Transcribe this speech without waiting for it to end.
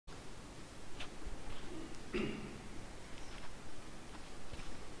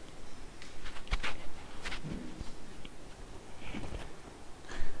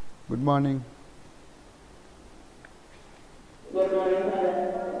Good morning. Good morning,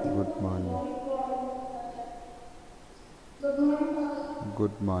 Father. Good morning. Good morning, Father.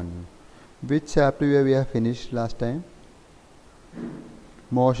 Good morning. Which chapter we have finished last time?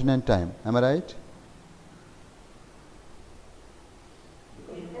 Motion and time. Am I right?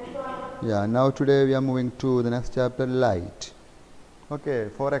 Yeah. Now today we are moving to the next chapter, light. Okay.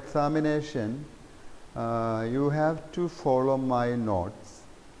 For examination, you have to follow my notes.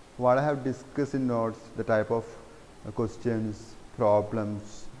 What I have discussed in notes, the type of questions,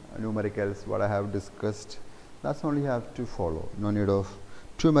 problems, numericals, what I have discussed, that's only you have to follow. No need of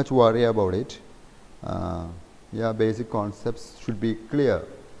too much worry about it. Yeah, basic concepts should be clear.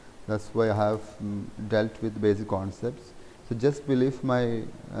 That's why I have dealt with basic concepts. So just believe my,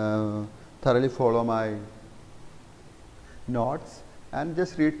 thoroughly follow my notes and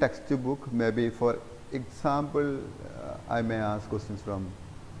just read textbook. Maybe for example, I may ask questions from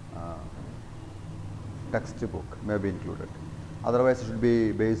textbook may be included. Otherwise, it should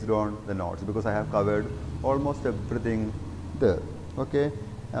be based on the notes because I have covered almost everything there. Okay.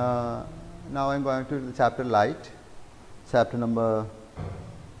 Now I am going to the chapter light, chapter number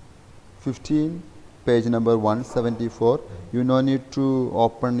 15, page number 174. You no need to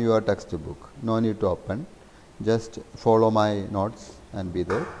open your textbook. No need to open. Just follow my notes and be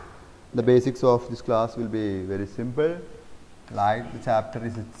there. The basics of this class will be very simple. Light, the chapter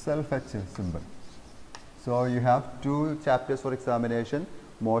is itself actually simple. So you have two chapters for examination,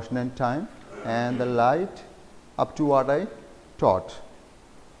 motion and time, and the light up to what I taught.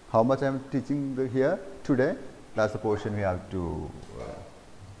 How much I am teaching here today, that's the portion we have to.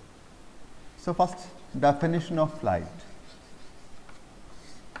 So first, definition of light.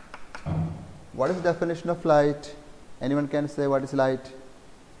 What is the definition of light? Anyone can say what is light?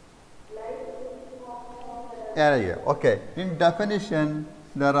 Area. Okay. In definition,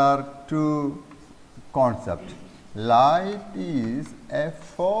 there are two concepts. Light is a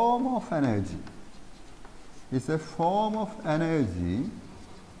form of energy. It's a form of energy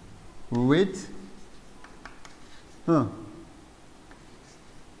which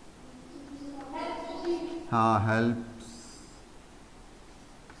helps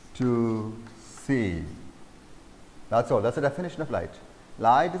to see. That's all. That's the definition of light.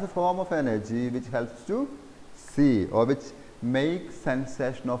 Light is a form of energy which helps to see or which makes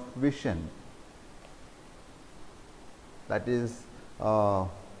sensation of vision. That is,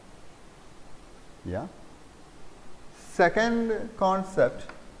 yeah. Second concept,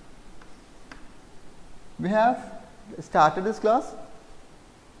 we have started this class.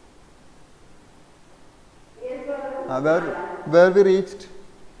 Where we reached?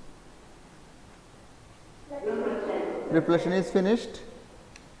 Reflection is finished.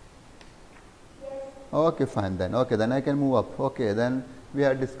 Okay, fine then. Okay, then I can move up. Okay, then we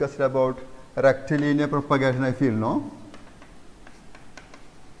have discussed about rectilinear propagation, I feel, no?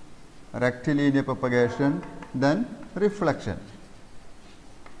 Rectilinear propagation, then reflection.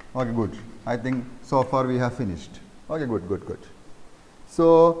 Okay, good. I think so far we have finished. Okay, good, good, good.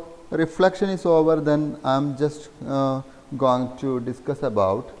 So, reflection is over, then I am just going to discuss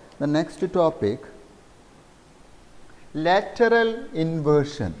about the next topic, lateral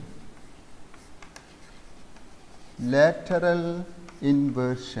inversion. Lateral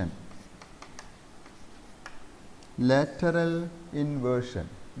inversion. Lateral inversion.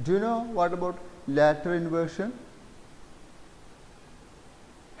 Do you know what about lateral inversion?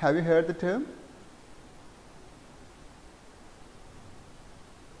 Have you heard the term?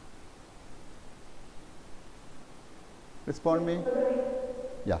 Respond me.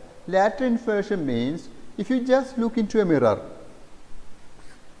 Yeah. Lateral inversion means if you just look into a mirror.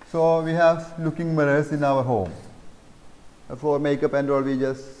 So we have looking mirrors in our home. For makeup and all, we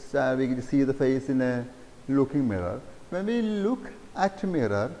just we see the face in a looking mirror. When we look at a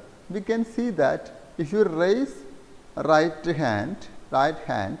mirror, we can see that if you raise right hand,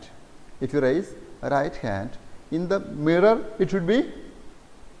 if you raise right hand, in the mirror it should be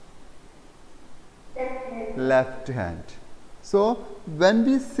left hand. So when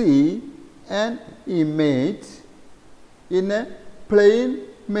we see an image in a plain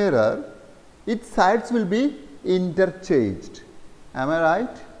mirror, its sides will be interchanged. Am I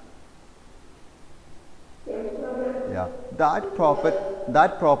right? Yeah. That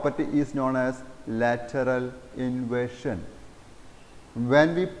property is known as lateral inversion.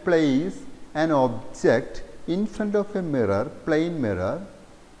 When we place an object in front of a mirror, plain mirror,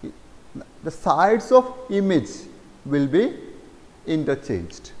 the sides of image will be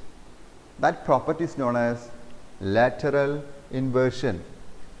interchanged. That property is known as lateral inversion.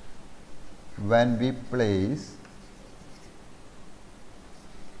 When we place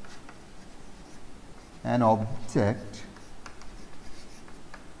an object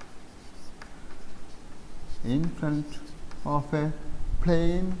in front of a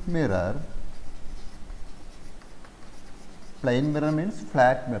plane mirror. Plane mirror means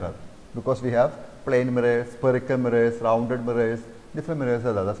flat mirror, because we have plane mirrors, spherical mirrors, rounded mirrors, different mirrors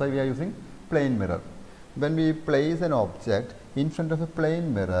are there. That's why we are using plane mirror. When we place an object in front of a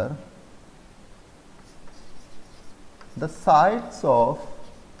plane mirror, the sides of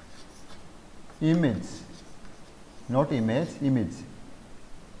image, not image, image.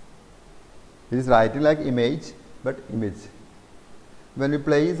 It is writing like image, but image. When we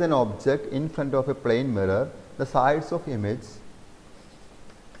place an object in front of a plane mirror, the sides of image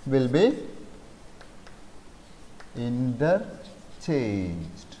will be interchanged.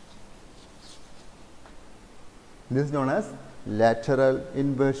 This is known as lateral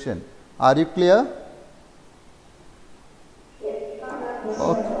inversion. Are you clear?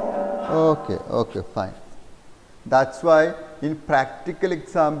 Okay, fine. That's why in practical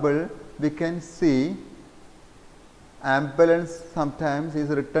example we can see ambulance sometimes is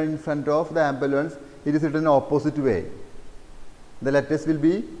written in front of the ambulance, it is written opposite way. The letters will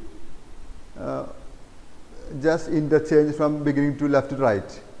be just interchange from beginning to left to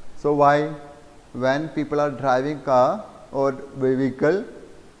right. So why? When people are driving car or vehicle,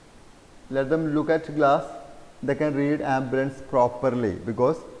 let them look at glass, they can read ambulance properly,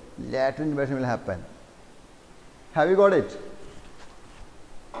 because lateral inversion will happen. Have you got it?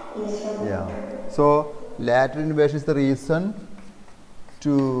 Yeah. So lateral inversion is the reason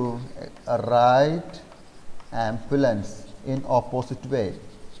to write ambulance in opposite way.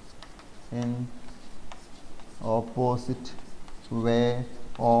 In opposite way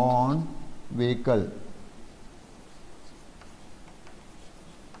on vehicle.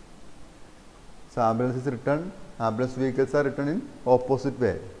 So ambulance is written, ambulance vehicles are written in opposite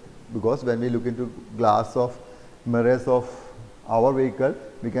way, because when we look into glass of mirrors of our vehicle,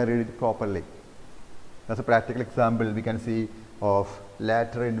 we can read it properly. That's a practical example we can see of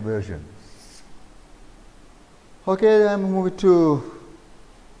lateral inversion. Okay, I am moving to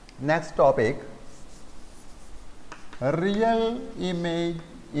next topic, real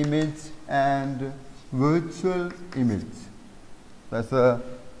image and virtual image. That's the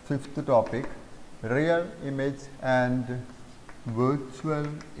fifth topic, real image and virtual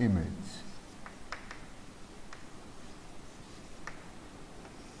image.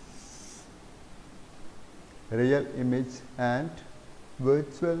 Real image and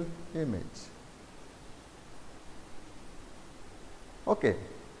virtual image. Okay.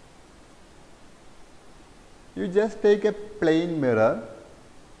 You just take a plane mirror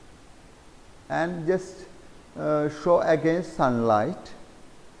and just show against sunlight,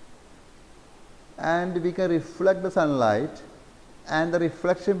 and we can reflect the sunlight, and the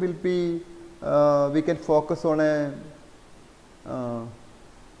reflection will be, we can focus on a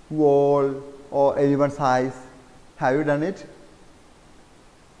wall or anyone's eyes. Have you done it?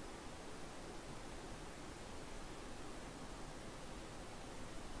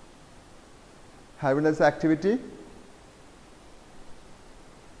 Have you done this activity?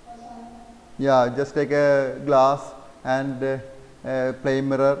 Yeah, just take a glass and a plane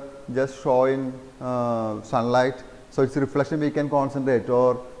mirror, just show in sunlight, so its reflection we can concentrate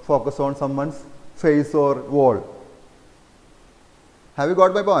or focus on someone's face or wall. Have you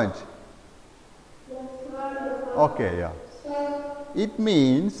got my point? Okay, yeah. It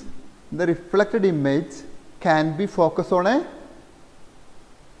means the reflected image can be focused on a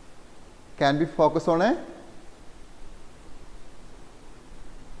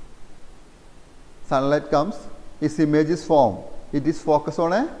sunlight comes, its image is formed. It is focused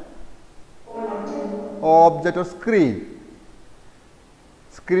on a object or screen.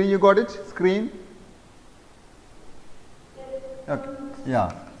 Screen, you got it? Screen? Okay.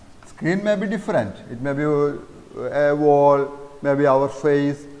 Yeah. Screen may be different. It may be a wall, maybe our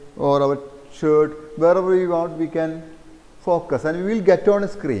face or our shirt. Wherever we want, we can focus and we will get on a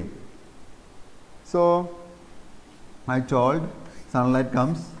screen. So, I told sunlight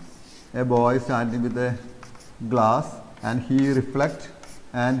comes, a boy standing with a glass and he reflect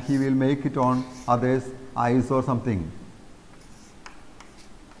and he will make it on others' eyes or something.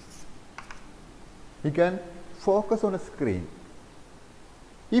 He can focus on a screen.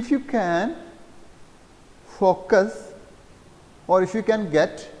 If you can focus or if you can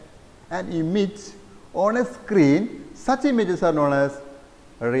get an image on a screen, such images are known as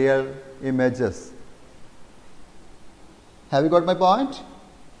real images. Have you got my point?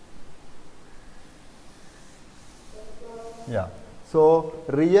 Yeah. So,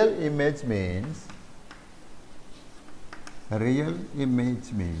 real image means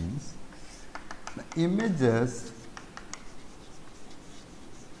The images,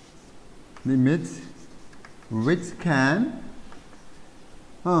 the image which can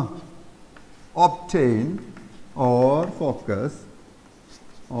obtain or focus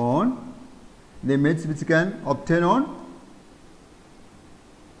on, the image which can obtain on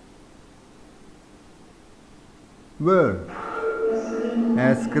where?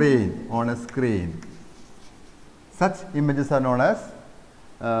 A screen, on a screen. Such images are known as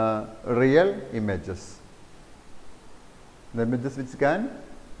real images. The images which can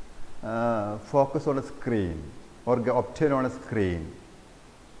focus on a screen or obtain on a screen.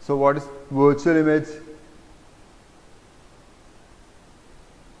 So what is virtual image?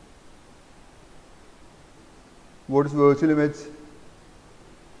 What is virtual image?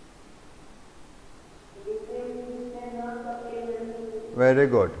 Very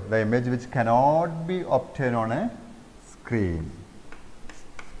good. The image which cannot be obtained on a screen.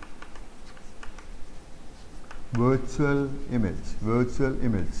 Virtual image, virtual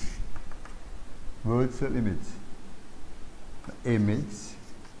image, virtual image. The image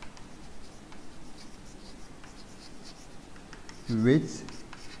which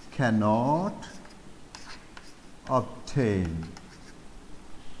cannot obtain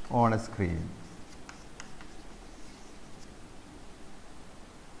on a screen.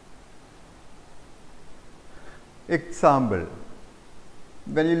 Example,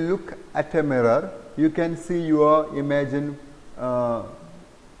 when you look at a mirror, you can see your image in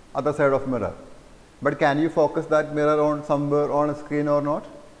other side of mirror. But can you focus that mirror on somewhere on a screen or not?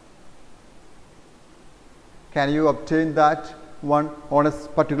 Can you obtain that one on a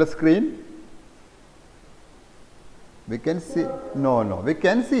particular screen? We can see, no, we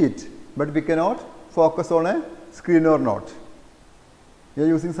can see it, but we cannot focus on a screen or not. We are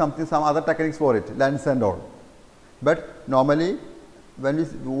using some other techniques for it, lens and all. But normally, when we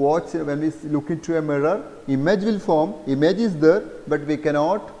look into a mirror, image will form, image is there, but we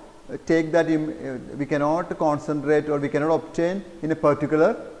cannot take that, we cannot concentrate or we cannot obtain in a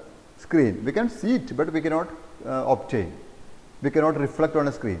particular screen. We can see it, but we cannot obtain. We cannot reflect on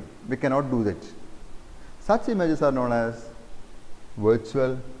a screen. We cannot do that. Such images are known as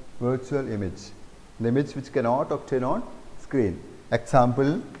virtual image. The image which cannot obtain on screen.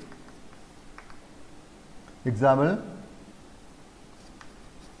 Example,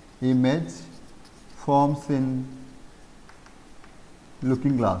 image forms in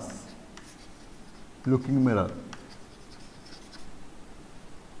looking glass, looking mirror.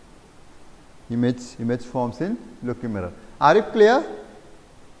 Image forms in looking mirror. Are you clear?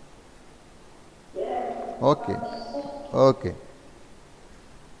 Yes. Okay.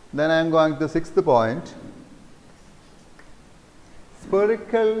 Then I am going to the sixth point.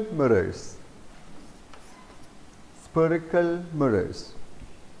 Spherical mirrors. Spherical mirrors.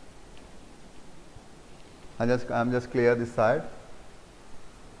 I am just clear this side.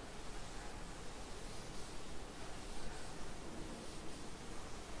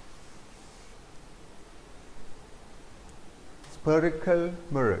 Spherical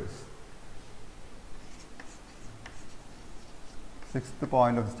mirrors. Sixth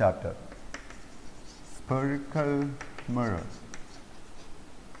point of this chapter. Spherical mirrors.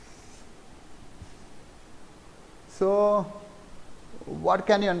 So, what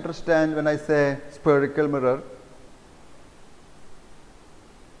can you understand when I say spherical mirror?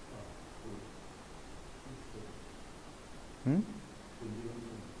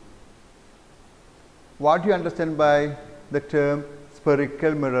 What do you understand by the term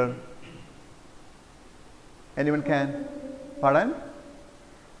spherical mirror? Anyone can? Pardon?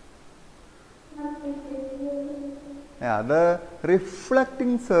 Yeah, the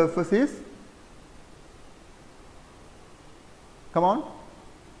reflecting surface is, come on,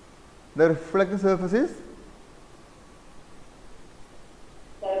 the reflecting surface is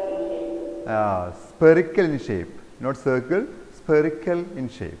spherical in shape, not circle, spherical in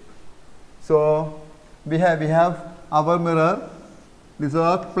shape. So we have our mirror. These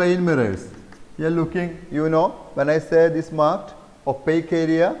are plain mirrors. You are looking, you know, when I say this marked opaque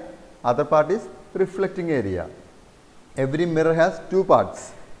area, other part is reflecting area. Every mirror has two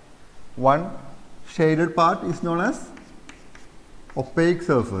parts. One shaded part is known as opaque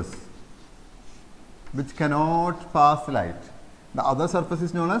surface, which cannot pass light. The other surface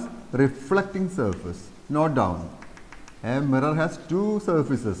is known as reflecting surface. Note down. A mirror has two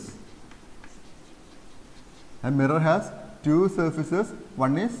surfaces. A mirror has two surfaces.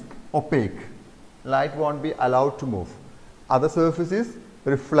 One is opaque. Light won't be allowed to move. Other surface is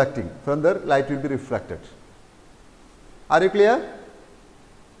reflecting. From there, light will be reflected. Are you clear?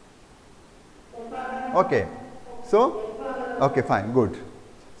 Okay. So, okay, fine, good.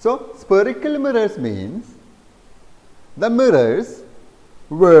 So, spherical mirrors means the mirrors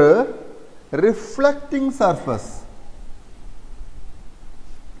were reflecting surface.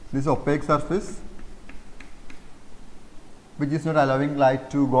 This opaque surface which is not allowing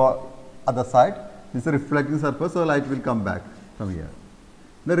light to go other side. This is a reflecting surface, so light will come back from here.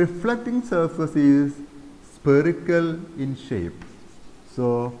 The reflecting surface is spherical in shape.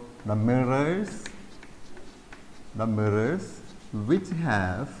 So, the mirrors which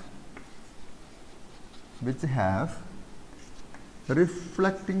have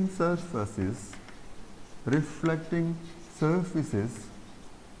reflecting surfaces,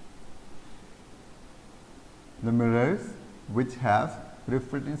 the mirrors which have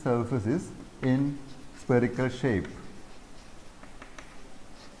reflecting surfaces in spherical shape.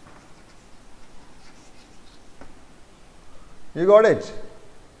 You got it?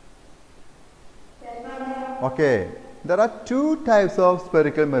 Okay. There are two types of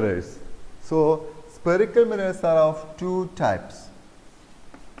spherical mirrors. So, spherical mirrors are of two types.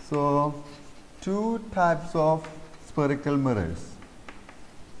 So, two types of spherical mirrors.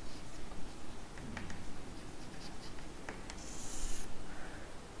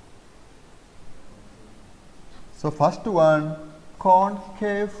 So, first one,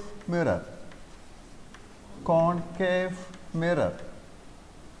 concave mirror. Concave mirror.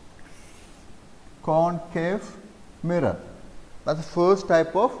 Concave mirror. That's the first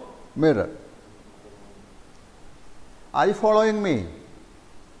type of mirror. Are you following me?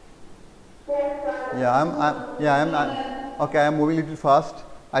 Okay, I am moving a little fast.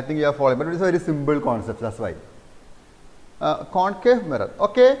 I think you are following, but it is a very simple concept, that's why. Concave mirror.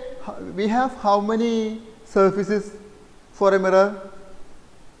 Okay, we have how many surfaces for a mirror?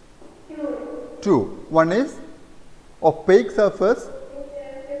 Two. One is opaque surface.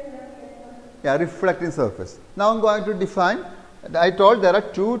 Yeah, reflecting surface. Now I am going to define. I told there are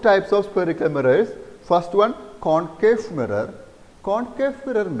two types of spherical mirrors. First one, concave mirror. Concave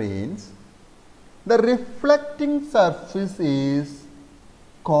mirror means the reflecting surface is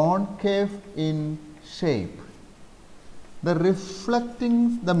concave in shape. The mirror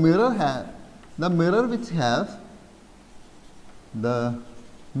which has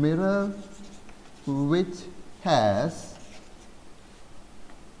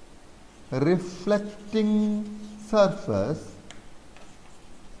reflecting surface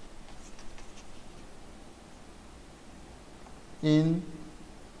in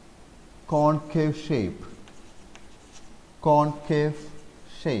concave shape. Concave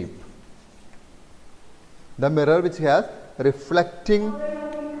shape. The mirror which has reflecting.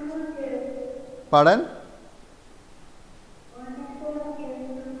 Pardon?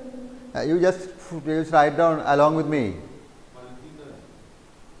 You just write down along with me.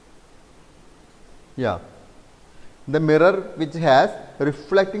 Yeah. The mirror which has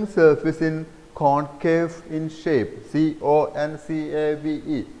reflecting surface in concave in shape.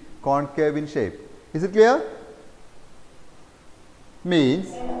 C-O-N-C-A-V-E. Concave in shape. Is it clear?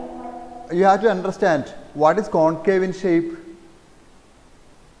 Means you have to understand what is concave in shape.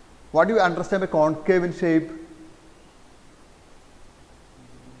 What do you understand by concave in shape?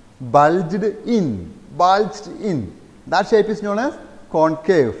 Bulged in. Bulged in. That shape is known as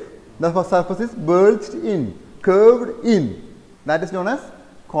concave. The surface is bulged in, curved in. That is known as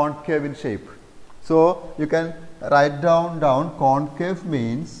concave in shape. So, you can write down concave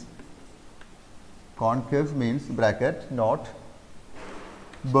means bracket not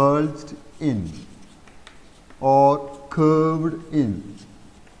bulged in or curved in.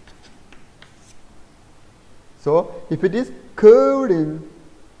 So, if it is curved in,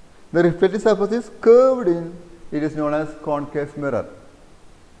 the reflective surface is curved in, it is known as concave mirror.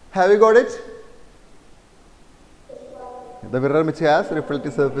 Have you got it? The mirror which has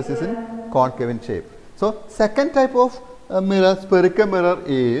reflective surface is in concave in shape. So, second type of mirror, spherical mirror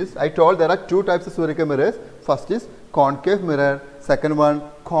is, I told there are two types of spherical mirrors. First is concave mirror, second one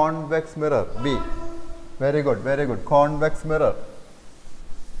convex mirror. B. Very good, very good. Convex mirror.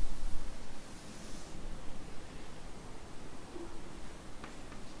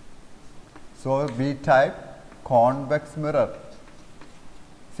 So, B type convex mirror.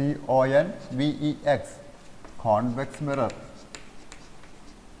 C-O-N-V-E-X. Convex mirror.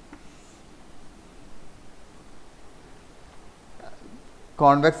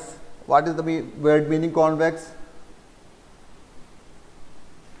 Convex, what is the word meaning convex?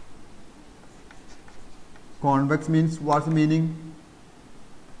 Convex means what's the meaning?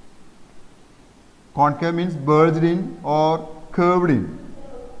 Concave means bulged in or curved in.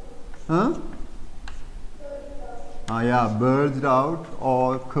 Huh? Yeah, bulged out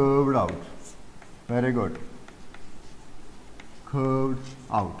or curved out. Very good. curved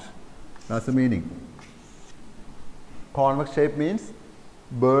out. That's the meaning. Convex shape means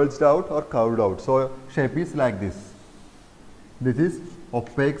bulged out or curved out. So shape is like this. This is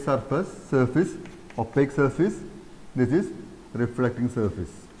opaque surface, opaque surface. This is reflecting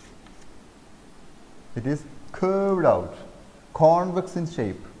surface. It is curved out, convex in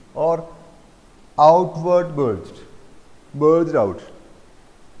shape, or outward bulged out.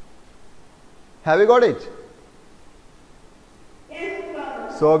 Have you got it?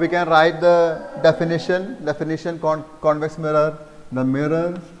 Yes, So we can write the definition convex mirror. The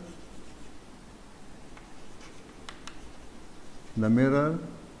mirror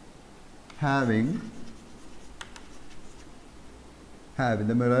having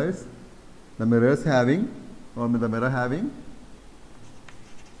the mirror having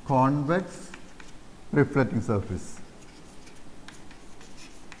convex reflecting surface.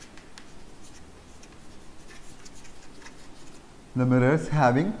 The mirrors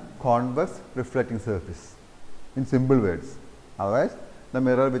having convex reflecting surface, in simple words. Otherwise, the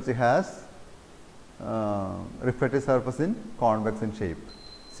mirror which has reflective surface in convex in shape.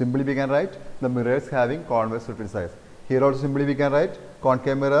 Simply we can write the mirrors having convex reflecting surface. Here also simply we can write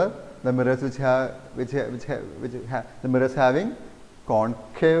concave mirror, the mirrors the mirrors having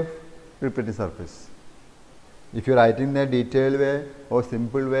concave reflecting surface. If you write in a detailed way or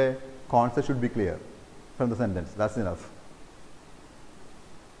simple way, concept should be clear from the sentence. That's enough.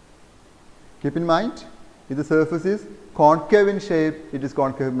 Keep in mind, if the surface is concave in shape, it is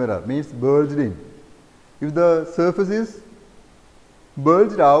concave mirror, means bulged in. If the surface is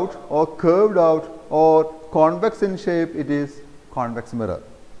bulged out or curved out or convex in shape, it is convex mirror.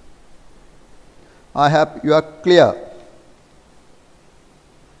 I hope you are clear.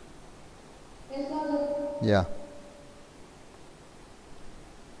 yes, Father. Yeah.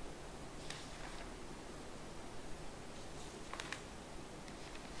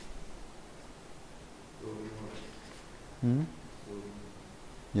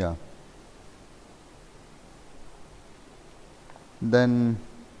 Yeah. Then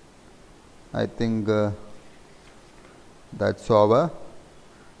I think that's over.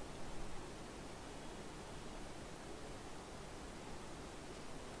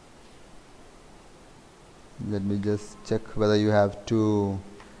 Let me just check whether you have to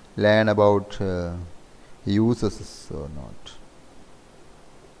learn about uses or not.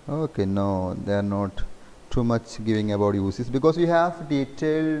 Okay, no, they are not too much giving about uses, because we have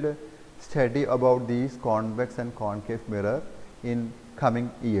detailed study about these convex and concave mirror in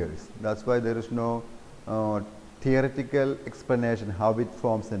coming years. That's why there is no theoretical explanation how it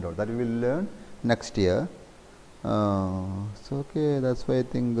forms and all. That we will learn next year. So okay, that's why I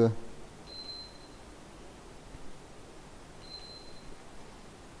think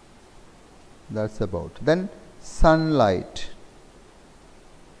that's about. Then sunlight.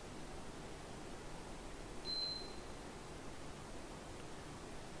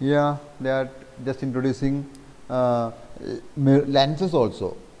 Yeah, they are just introducing lenses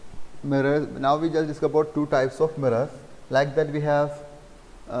also. Mirrors. Now we just discuss about two types of mirrors. Like that we have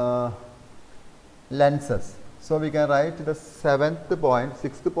lenses. So we can write the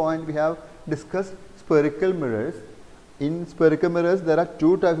sixth point we have discussed spherical mirrors. In spherical mirrors there are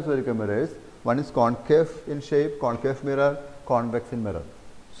two types of spherical mirrors. One is concave in shape, concave mirror, convex in mirror.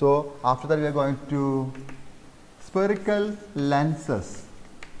 So after that we are going to spherical lenses.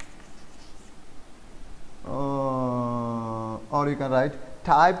 Or you can write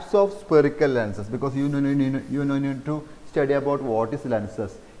types of spherical lenses, because you need to study about what is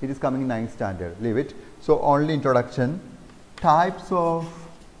lenses. It is coming in 9th standard. Leave it. So only introduction. Types of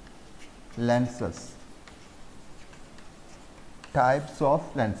lenses. Types of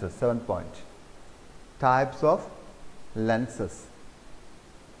lenses. 7th point. Types of lenses.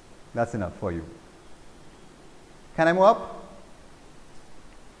 That's enough for you. Can I move up?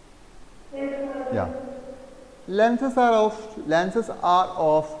 Yeah. Lenses are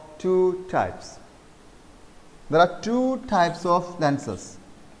of two types. There are two types of lenses.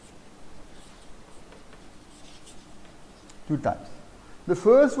 Two types. The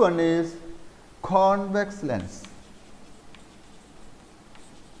first one is convex lens.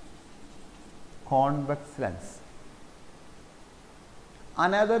 Convex lens.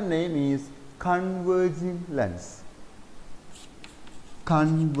 Another name is converging lens.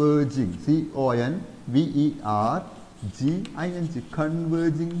 Converging, C-O-N-V-E-R-G-I-N-G,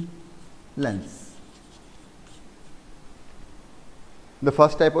 converging lens. The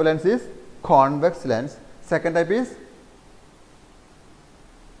first type of lens is convex lens. Second type is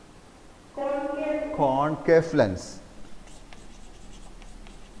concave lens.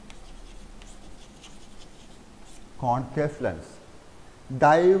 Concave lens.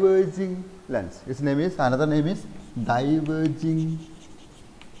 diverging lens. Its name is, another name is diverging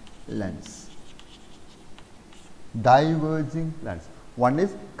lens. Diverging lens. One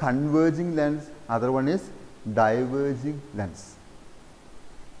is converging lens, other one is diverging lens.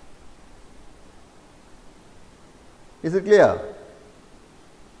 Is it clear?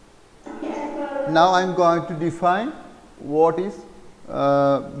 Now I am going to define what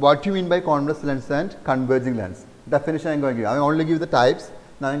you mean by convex lens and converging lens. Definition I am going to give. I will only give the types.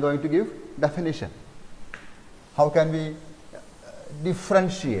 Now I am going to give definition. How can we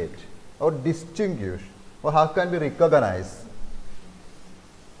differentiate or distinguish, or how can we recognize,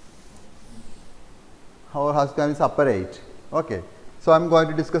 or how can we separate? Okay. So I am going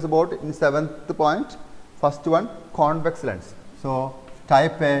to discuss about in 7th point. First one, convex lens. So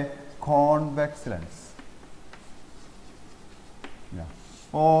type A, convex lens. Yeah.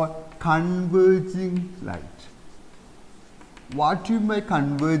 Or converging light. What do you mean by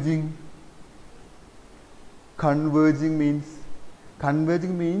converging? Converging means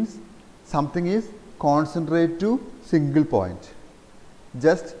something is concentrated to single point.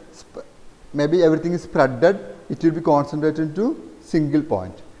 Just maybe everything is spreaded, it will be concentrated to single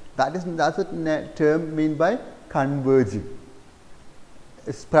point. That's a term mean by converging.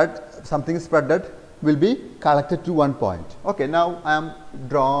 Something is spreaded will be collected to one point. Okay, now I am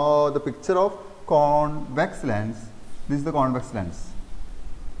draw the picture of convex lens. This is the convex lens.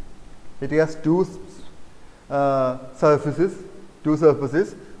 It has two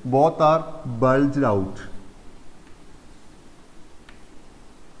surfaces. Both are bulged out.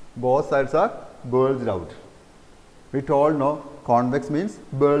 Both sides are bulged out. We told no, convex means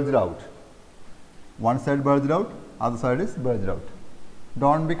bulged out. One side bulged out, other side is bulged out.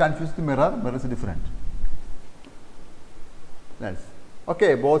 Don't be confused with mirror. Mirror is different. Lens.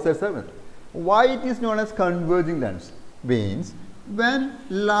 Okay, both sides are. Why it is known as converging lens? Means when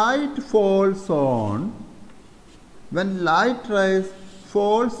light falls on, when light rays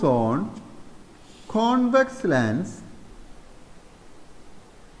falls on convex lens,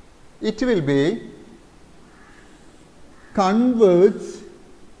 it will be converge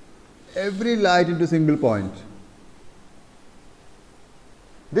every light into single point.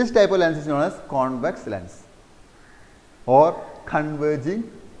 This type of lens is known as convex lens or converging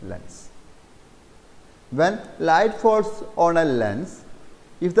lens. When light falls on a lens,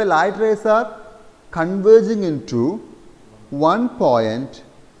 if the light rays are converging into one point,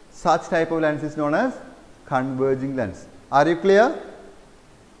 such type of lens is known as converging lens. Are you clear?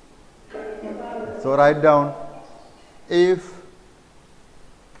 So write down, if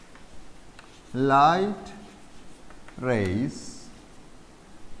light rays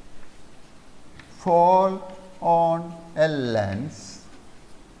fall on a lens,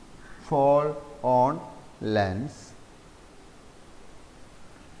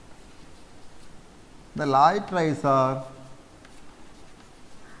 the light rays are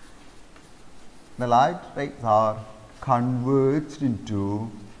converged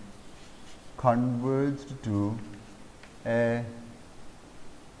to a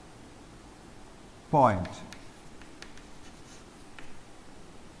point.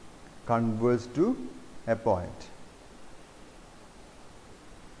 Converged to a point.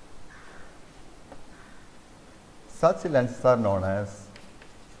 Such lenses are known as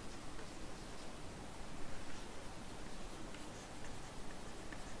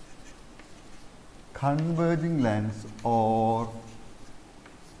converging lens or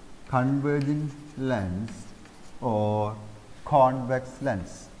convex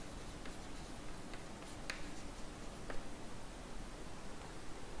lens.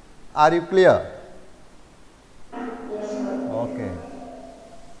 Are you clear? Okay.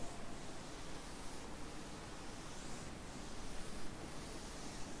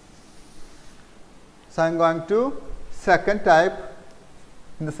 So I am going to second type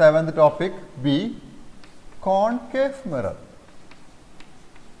in the 7th topic, B, concave mirror.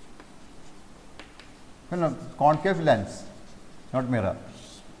 No, concave lens, not mirror.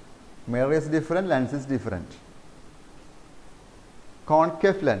 Mirror is different, lens is different.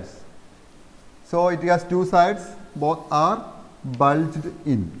 Concave lens. So it has two sides, both are bulged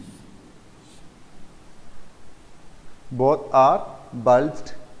in. Both are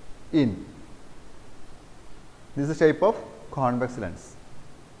bulged in. This is the shape of convex lens.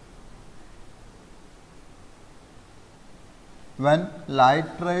 When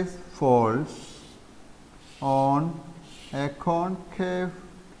light rays falls on a concave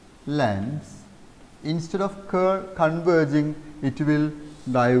lens, instead of converging, it will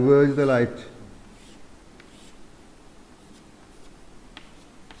diverge the light.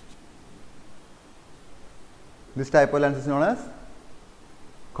 This type of lens is known as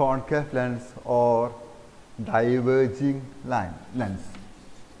concave lens or diverging lens.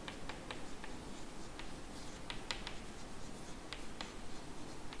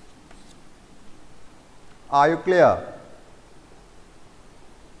 Are you clear?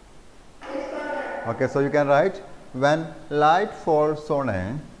 Okay, so you can write when light falls on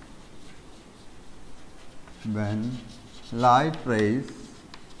when light rays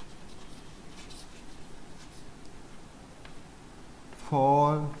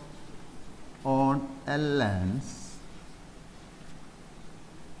fall on a lens,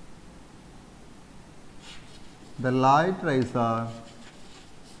 the light rays are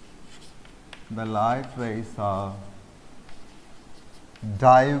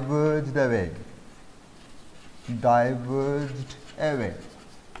diverged away.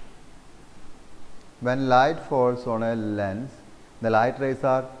 When light falls on a lens, the light rays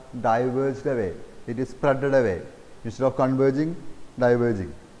are diverged away. It is spreaded away. Instead of converging,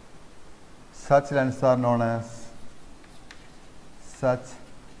 diverging. Such lenses are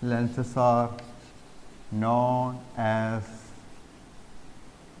known as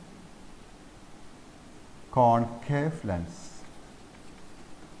concave lens.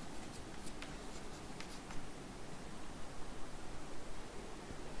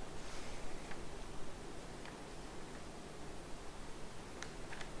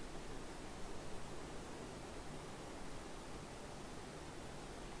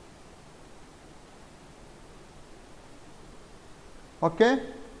 Okay?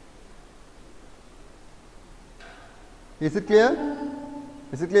 Is it clear?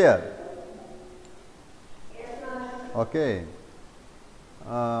 Is it clear? Okay.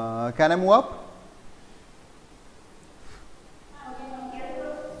 Can I move up?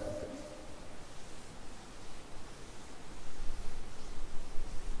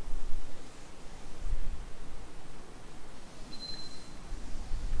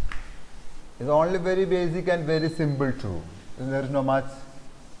 It's only very basic and very simple too. There is no much.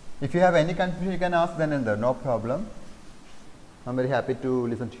 If you have any confusion, you can ask then and there, no problem. I'm very happy to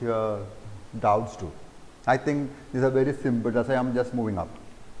listen to your doubts too. I think these are very simple, that's why I'm just moving up.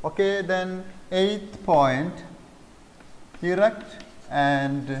 Okay, then 8th point, erect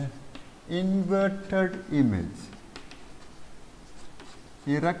and inverted image.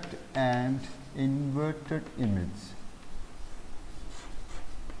 Erect and inverted image.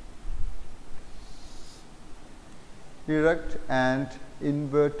 Erect and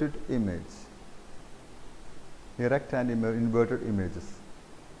inverted image. Erect and inverted images.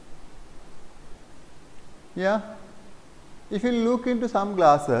 Yeah, if you look into some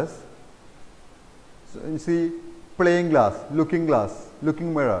glasses, so you see plain glass, looking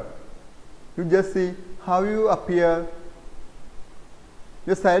mirror, you just see how you appear.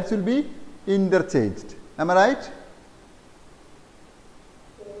 Your sides will be interchanged. Am I right?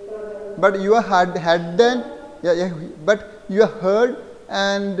 But your head and but your head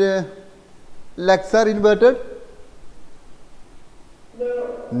and legs are inverted?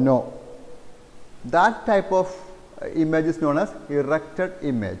 No. That type of image is known as erected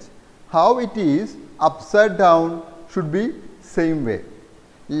image. How it is upside down should be same way.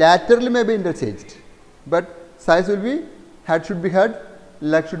 Laterally may be interchanged, but size will be head should be head,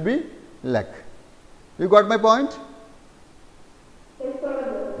 leg should be leg. You got my point?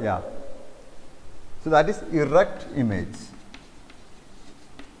 Yeah. So that is erect image.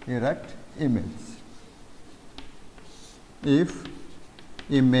 Erect image. If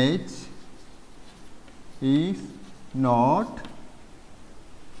image is not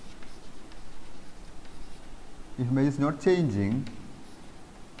changing,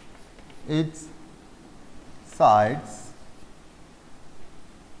 its sides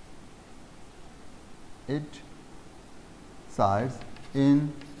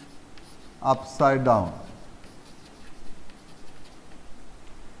in upside down.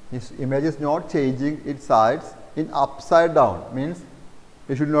 This image is not changing its sides in upside down, means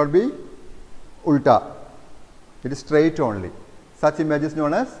it should not be ulta, it is straight only. Such image is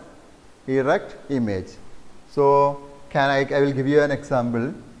known as erect image. So I will give you an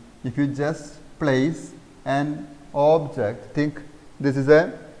example. If you just place an object, think this is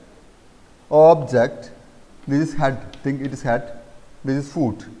an object, this is head, think it is head, this is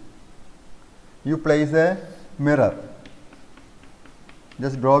foot. You place a mirror,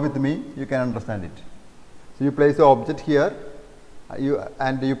 just draw with me, you can understand it. So you place the object here,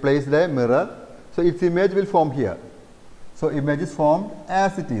 and you place the mirror, so its image will form here. So image is formed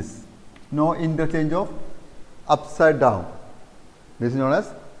as it is, no interchange of upside down. This is known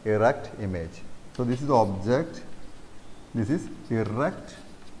as erect image. So this is object, this is erect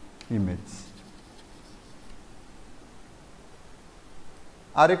image.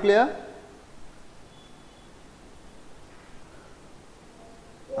 Are you clear?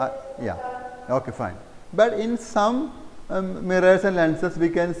 Yeah. Okay, fine. But in some mirrors and lenses, we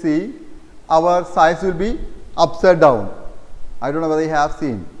can see our size will be upside down. I don't know whether you have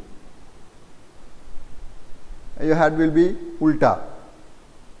seen. Your head will be ulta.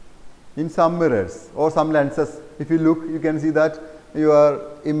 In some mirrors or some lenses, if you look, you can see that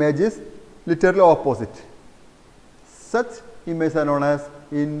your image is literally opposite. Such images are known as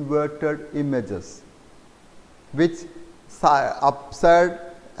inverted images, which upside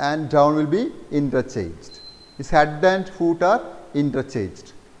and down will be interchanged. Its head and foot are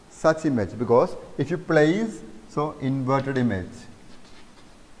interchanged. Such image, because if you place, so inverted image.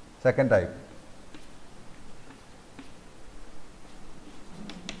 Second type.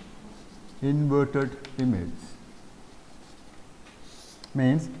 Inverted image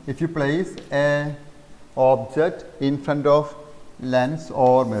means if you place a object in front of lens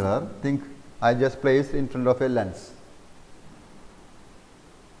or mirror, think I just placed in front of a lens.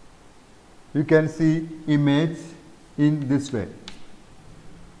 You can see image in this way.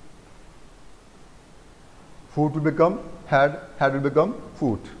 Foot will become head, head will become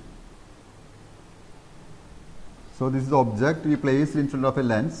foot. So this is the object we placed in front of a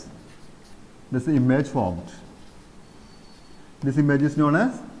lens. This is image formed. This image is known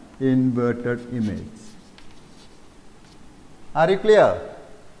as inverted image. Are you clear?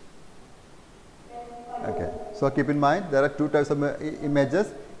 Okay. So keep in mind there are two types of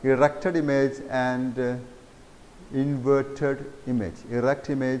images: erected image and inverted image. Erect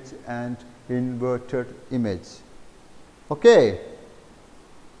image and inverted image. Okay.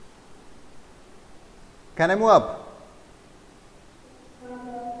 Can I move up?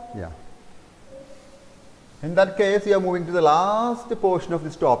 Yeah. In that case, we are moving to the last portion of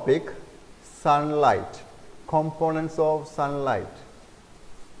this topic, sunlight, components of sunlight.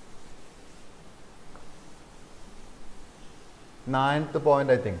 Ninth point,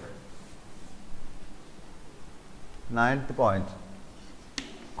 I think. Ninth point,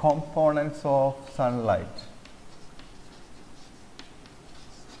 components of sunlight.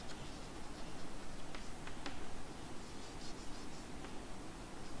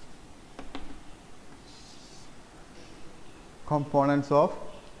 Components of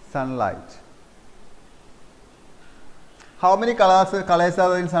sunlight. How many colors are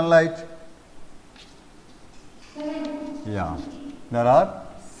there in sunlight? 7. Yeah, there are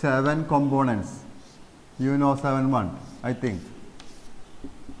 7 components. You know 7 I think.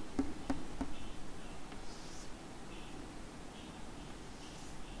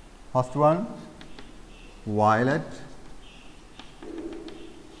 First one, violet,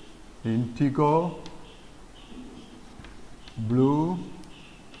 indigo, blue,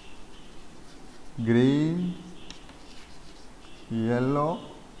 green, yellow,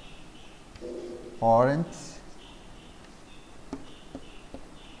 orange,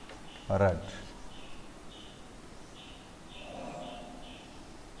 red.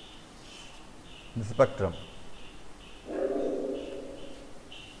 The spectrum.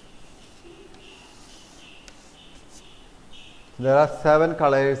 There are 7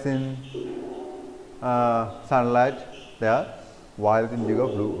 colors in sunlight. They are violet, indigo,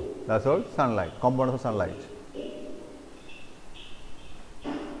 blue. That's all sunlight, components of sunlight.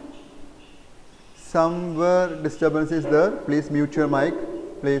 Somewhere disturbance is there. Please mute your mic.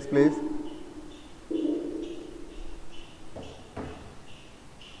 Please.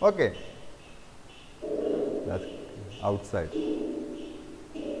 Okay. That's outside.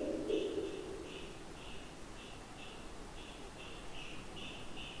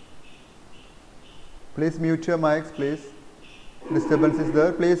 Please mute your mics, please. Disturbance is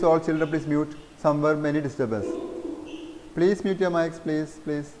there. Please, all children, please mute. Somewhere many disturbance. Please mute your mics,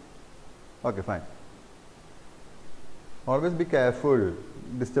 please. Okay, fine. Always be careful.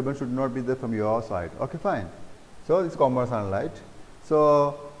 Disturbance should not be there from your side. Okay, fine. So this is common sunlight.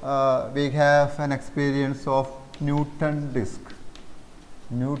 So we have an experience of Newton disk.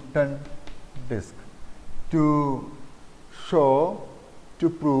 Newton disk. To show, to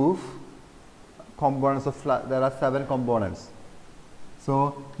prove components of there are 7 components.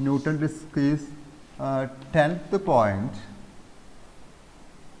 So Newton disk is 10th point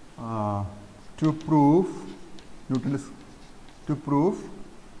to prove Newton disk, to prove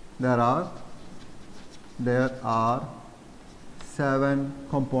there are 7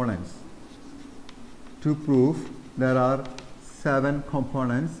 components. To prove there are 7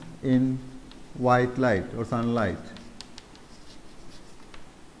 components in white light or sunlight.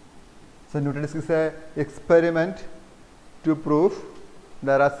 So Newton disk is an experiment to prove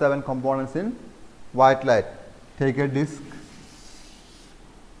there are 7 components in white light. Take a disk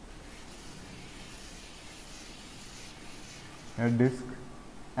a disc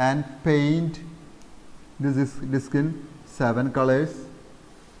and paint this disc in 7 colors.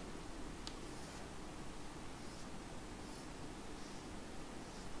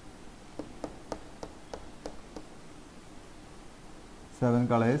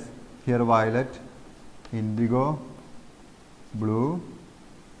 Here violet, indigo, blue,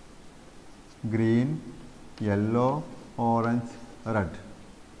 green, yellow, orange, red.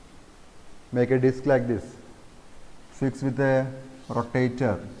 Make a disc like this. Fix with a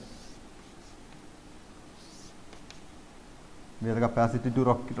rotator. We have the capacity to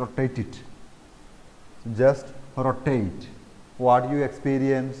rotate it. Just rotate. What do you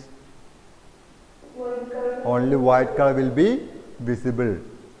experience? Only white color will be visible.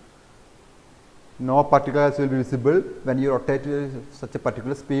 No particulars will be visible. When you rotate at such a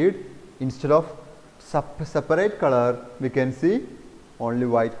particular speed, instead of separate color, we can see only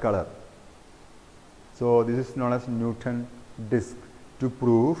white color. So this is known as Newton disk, to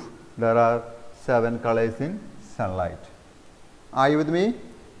prove there are 7 colors in sunlight. Are you with me?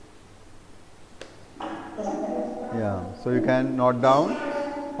 Yeah. So you can note down.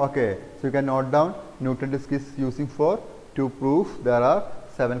 Okay. So you can note down Newton disk is using for to prove there are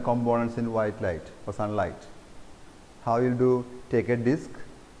 7 components in white light or sunlight. How you do? Take a disc,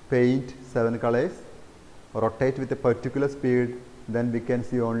 paint 7 colors, rotate with a particular speed, then we can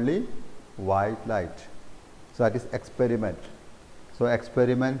see only white light. So that is experiment. So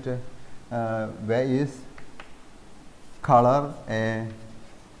experiment where is color a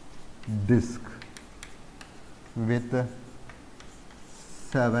disc with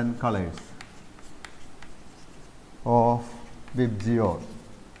 7 colors of Vibgyor.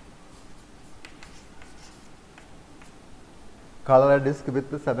 Color a disc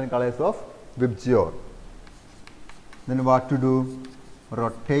with 7 colors of Vibgyor. Then what to do?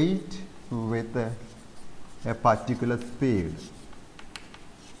 Rotate with a particular speed.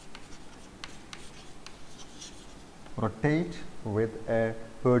 Rotate with a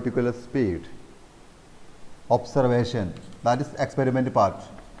particular speed. Observation. That is experiment part.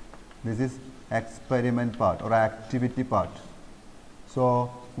 This is experiment part or activity part.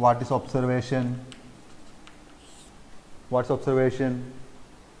 So what is observation? What's observation?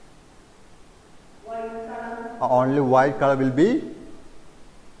 White color. Only white color will be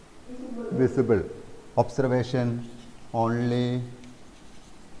visible. Observation, only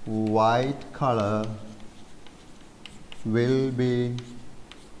white color will be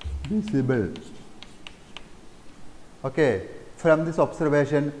visible. Okay, from this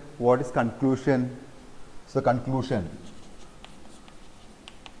observation, what is conclusion? So conclusion.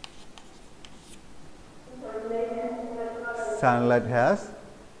 Sunlight has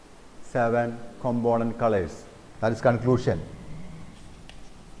 7 component colors. That is conclusion.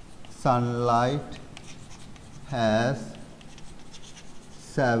 Sunlight has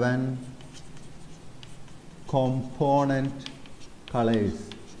 7 component colors.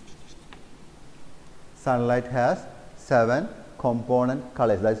 Sunlight has 7 component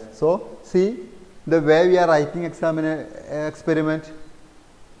colors. That's so see the way we are writing experiment.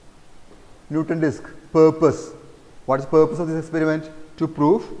 Newton disk. Purpose. What is the purpose of this experiment? To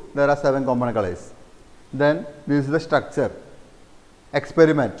prove there are 7 component colors. Then this is the structure.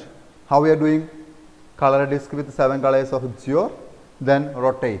 Experiment. How we are doing? Color a disc with 7 colors of Vibgyor, then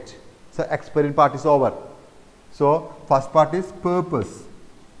rotate. So experiment part is over. So first part is purpose.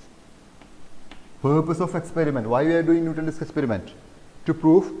 Purpose of experiment. Why we are doing Newton disk experiment? To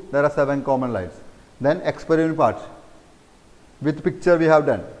prove there are 7 common lights. Then experiment part. With picture we have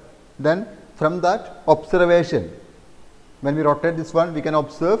done. Then from that observation. When we rotate this one, we can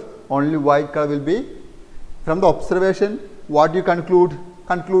observe only white color will be. From the observation, what do you conclude?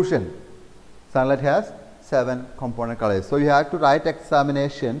 Conclusion. Sunlight has 7 component colors. So you have to write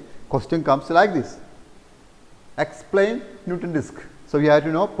examination. Question comes like this. Explain Newton disk. So you have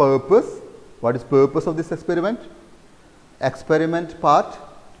to know purpose. What is purpose of this experiment? Experiment part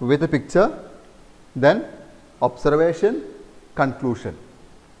with a picture. Then observation, conclusion.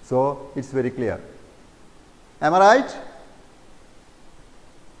 So it's very clear. Am I right?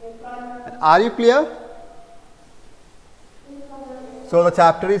 Are you clear? So the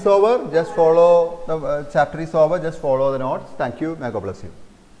chapter is over. Just follow the chapter is over. Just follow the notes. Thank you. May God bless you.